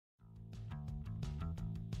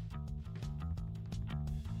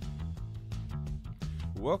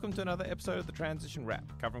Welcome to another episode of The Transition Wrap,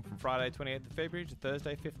 covering from Friday 28th of February to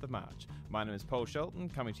Thursday 5th of March. My name is Paul Shelton,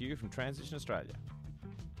 coming to you from Transition Australia.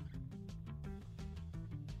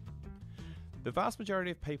 The vast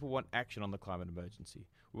majority of people want action on the climate emergency.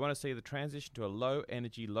 We want to see the transition to a low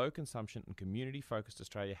energy, low consumption and community focused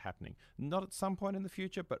Australia happening, not at some point in the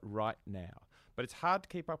future, but right now. But it's hard to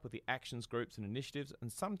keep up with the actions, groups and initiatives,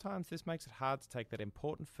 and sometimes this makes it hard to take that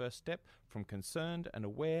important first step from concerned and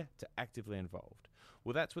aware to actively involved.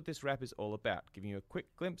 Well, that's what this wrap is all about, giving you a quick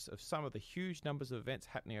glimpse of some of the huge numbers of events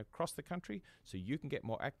happening across the country so you can get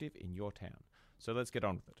more active in your town. So let's get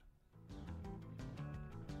on with it.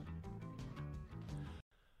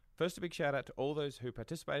 First, a big shout out to all those who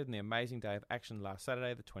participated in the amazing day of action last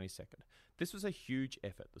Saturday, the 22nd. This was a huge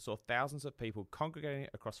effort that saw thousands of people congregating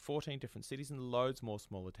across 14 different cities and loads more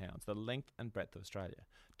smaller towns, the length and breadth of Australia,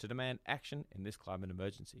 to demand action in this climate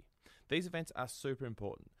emergency. These events are super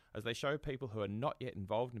important as they show people who are not yet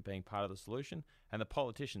involved in being part of the solution and the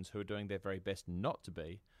politicians who are doing their very best not to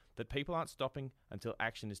be, that people aren't stopping until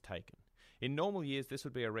action is taken. In normal years, this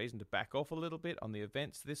would be a reason to back off a little bit on the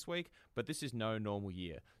events this week, but this is no normal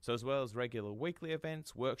year. So as well as regular weekly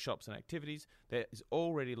events, workshops and activities, there is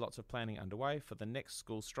already lots of planning underway for the next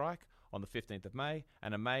school strike on the 15th of May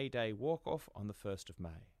and a May Day walk-off on the 1st of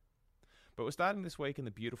May. But we're starting this week in the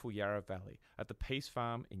beautiful Yarra Valley at the Peace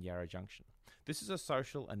Farm in Yarra Junction. This is a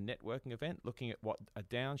social and networking event looking at what a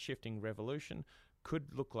downshifting revolution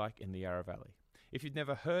could look like in the Yarra Valley. If you've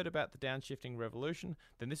never heard about the downshifting revolution,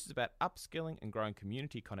 then this is about upskilling and growing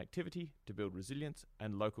community connectivity to build resilience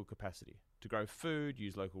and local capacity, to grow food,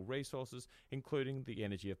 use local resources, including the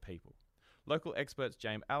energy of people. Local experts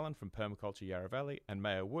James Allen from Permaculture Yarra Valley and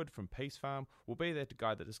Maya Wood from Peace Farm will be there to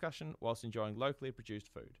guide the discussion whilst enjoying locally produced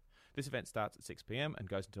food. This event starts at 6 p.m. and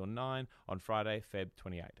goes until 9 on Friday, Feb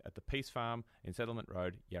 28 at the Peace Farm in Settlement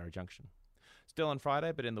Road, Yarra Junction. Still on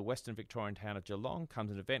Friday, but in the Western Victorian town of Geelong, comes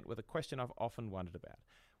an event with a question I've often wondered about.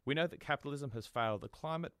 We know that capitalism has failed the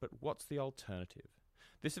climate, but what's the alternative?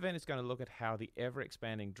 This event is going to look at how the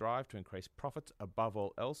ever-expanding drive to increase profits above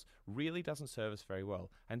all else really doesn't serve us very well,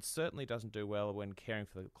 and certainly doesn't do well when caring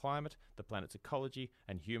for the climate, the planet's ecology,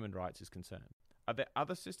 and human rights is concerned. Are there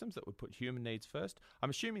other systems that would put human needs first? I'm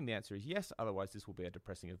assuming the answer is yes, otherwise this will be a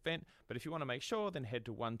depressing event, but if you want to make sure, then head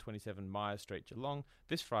to 127 Myers Street, Geelong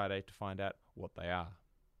this Friday to find out what they are.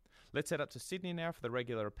 Let's head up to Sydney now for the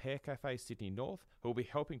regular Repair Cafe Sydney North, who will be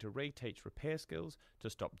helping to reteach repair skills to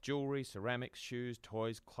stop jewellery, ceramics, shoes,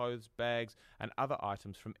 toys, clothes, bags and other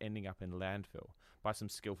items from ending up in landfill by some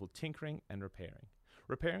skillful tinkering and repairing.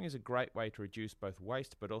 Repairing is a great way to reduce both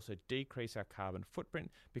waste but also decrease our carbon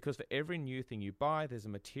footprint because for every new thing you buy there's a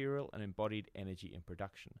material and embodied energy in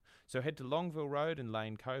production. So head to Longville Road in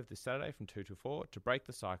Lane Cove this Saturday from 2 to 4 to break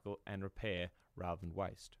the cycle and repair rather than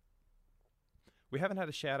waste. We haven't had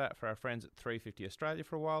a shout out for our friends at 350 Australia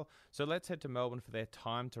for a while, so let's head to Melbourne for their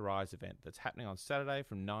Time to Rise event that's happening on Saturday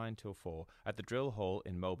from 9 till 4 at the Drill Hall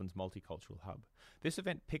in Melbourne's multicultural hub. This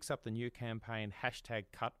event picks up the new campaign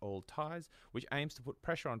 #CutAllTies, which aims to put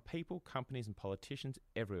pressure on people, companies and politicians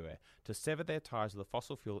everywhere to sever their ties with the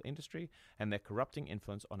fossil fuel industry and their corrupting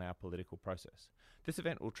influence on our political process. This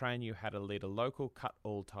event will train you how to lead a local Cut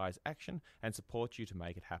All Ties action and support you to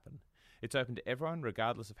make it happen. It's open to everyone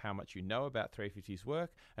regardless of how much you know about 350's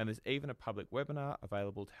work, and there's even a public webinar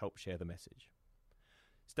available to help share the message.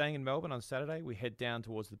 Staying in Melbourne on Saturday, we head down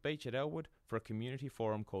towards the beach at Elwood for a community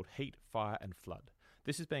forum called Heat, Fire and Flood.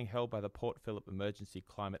 This is being held by the Port Phillip Emergency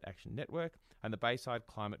Climate Action Network and the Bayside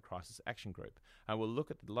Climate Crisis Action Group, and we'll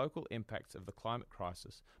look at the local impacts of the climate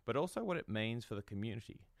crisis, but also what it means for the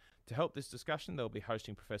community. To help this discussion, they'll be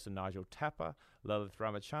hosting Professor Nigel Tapper, Lalith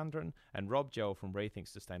Ramachandran and Rob Gell from Rethink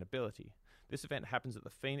Sustainability. This event happens at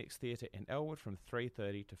the Phoenix Theatre in Elwood from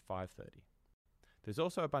 3:30 to 5:30. There's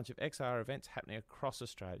also a bunch of XR events happening across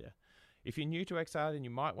Australia. If you're new to XR, then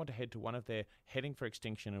you might want to head to one of their Heading for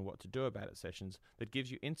Extinction and What to Do About It sessions that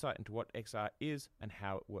gives you insight into what XR is and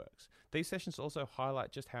how it works. These sessions also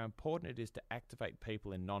highlight just how important it is to activate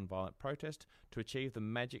people in non-violent protest to achieve the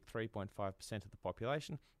magic 3.5% of the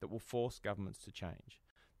population that will force governments to change.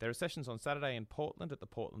 There are sessions on Saturday in Portland at the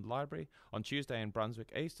Portland Library, on Tuesday in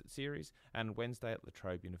Brunswick East at Ceres, and Wednesday at La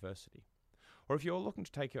Trobe University. Or if you're looking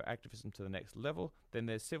to take your activism to the next level, then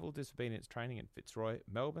there's Civil Disobedience Training in Fitzroy,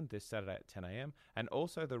 Melbourne this Saturday at 10 a.m, and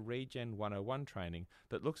also the Regen 101 training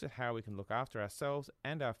that looks at how we can look after ourselves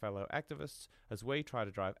and our fellow activists as we try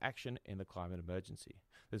to drive action in the climate emergency.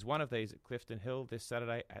 There's one of these at Clifton Hill this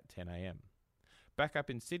Saturday at 10 a.m. Back up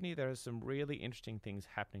in Sydney, there are some really interesting things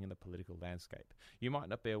happening in the political landscape. You might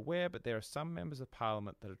not be aware, but there are some members of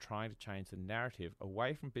Parliament that are trying to change the narrative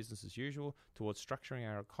away from business as usual towards structuring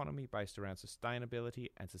our economy based around sustainability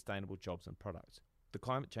and sustainable jobs and products. The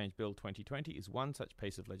Climate Change Bill 2020 is one such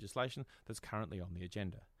piece of legislation that's currently on the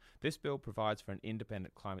agenda. This bill provides for an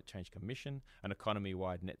independent climate change commission, an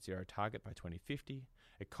economy-wide net zero target by 2050,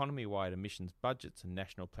 economy-wide emissions budgets and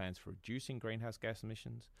national plans for reducing greenhouse gas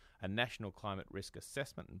emissions, a national climate risk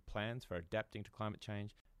assessment and plans for adapting to climate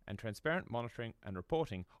change, and transparent monitoring and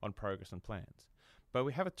reporting on progress and plans. But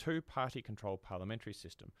we have a two-party controlled parliamentary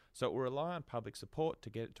system, so it will rely on public support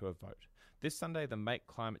to get it to a vote. This Sunday, the Make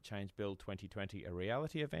Climate Change Bill 2020 a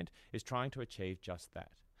Reality event is trying to achieve just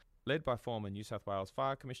that. Led by former New South Wales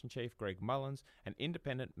Fire Commission Chief Greg Mullins and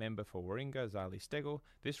independent member for Warringah Zali Steggall,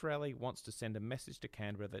 this rally wants to send a message to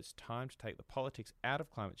Canberra that it's time to take the politics out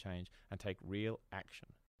of climate change and take real action.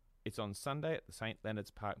 It's on Sunday at the St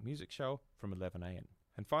Leonard's Park Music Show from 11am.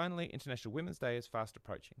 And finally, International Women's Day is fast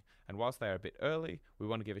approaching, and whilst they are a bit early, we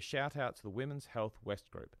want to give a shout out to the Women's Health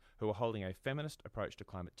West Group, who are holding a feminist approach to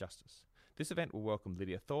climate justice. This event will welcome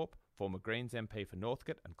Lydia Thorpe, former Greens MP for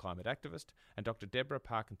Northcote and climate activist, and Dr. Deborah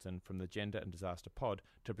Parkinson from the Gender and Disaster Pod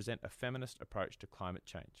to present a feminist approach to climate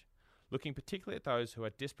change, looking particularly at those who are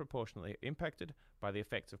disproportionately impacted by the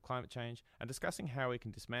effects of climate change and discussing how we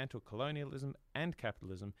can dismantle colonialism and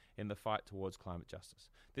capitalism in the fight towards climate justice.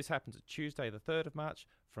 This happens at Tuesday the 3rd of March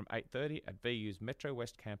from 8:30 at VU's Metro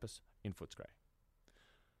West campus in Footscray.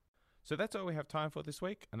 So that's all we have time for this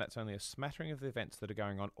week, and that's only a smattering of the events that are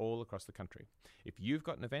going on all across the country. If you've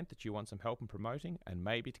got an event that you want some help in promoting and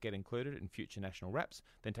maybe to get included in future national wraps,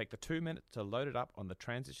 then take the 2 minutes to load it up on the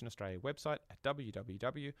Transition Australia website at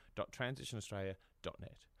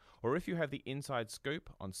www.transitionaustralia.net. Or if you have the inside scoop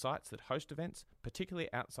on sites that host events,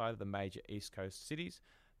 particularly outside of the major East Coast cities,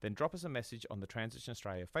 then drop us a message on the Transition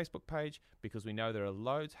Australia Facebook page, because we know there are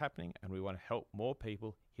loads happening and we want to help more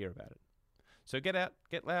people hear about it. So get out,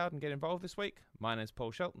 get loud and get involved this week. My name's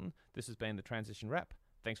Paul Shelton. This has been the Transition Wrap.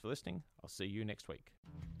 Thanks for listening. I'll see you next week.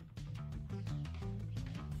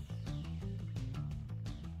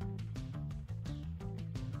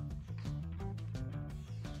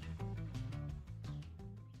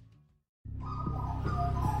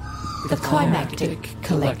 The Climactic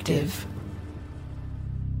Collective.